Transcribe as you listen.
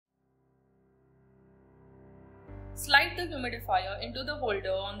Slide the humidifier into the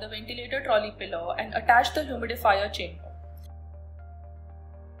holder on the ventilator trolley pillar and attach the humidifier chamber.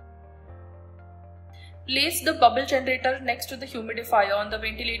 Place the bubble generator next to the humidifier on the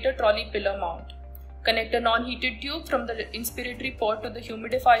ventilator trolley pillar mount. Connect a non-heated tube from the inspiratory port to the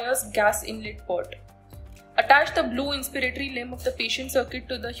humidifier's gas inlet port. Attach the blue inspiratory limb of the patient circuit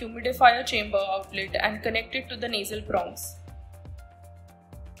to the humidifier chamber outlet and connect it to the nasal prongs.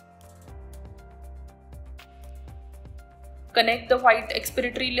 Connect the white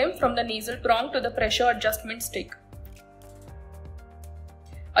expiratory limb from the nasal prong to the pressure adjustment stick.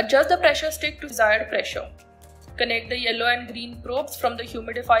 Adjust the pressure stick to desired pressure. Connect the yellow and green probes from the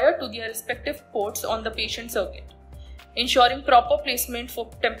humidifier to their respective ports on the patient circuit, ensuring proper placement for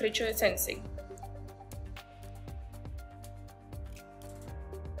temperature sensing.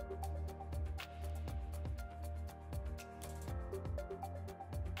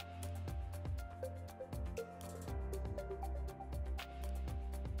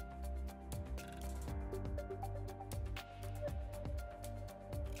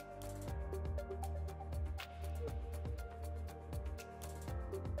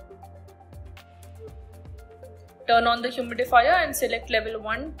 Turn on the humidifier and select level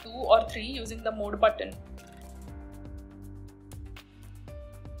 1, 2 or 3 using the mode button.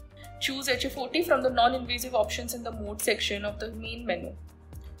 Choose HF40 from the non-invasive options in the mode section of the main menu.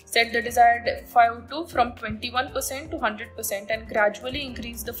 Set the desired FiO2 from 21% to 100% and gradually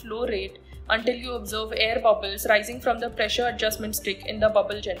increase the flow rate until you observe air bubbles rising from the pressure adjustment stick in the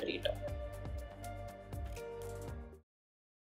bubble generator.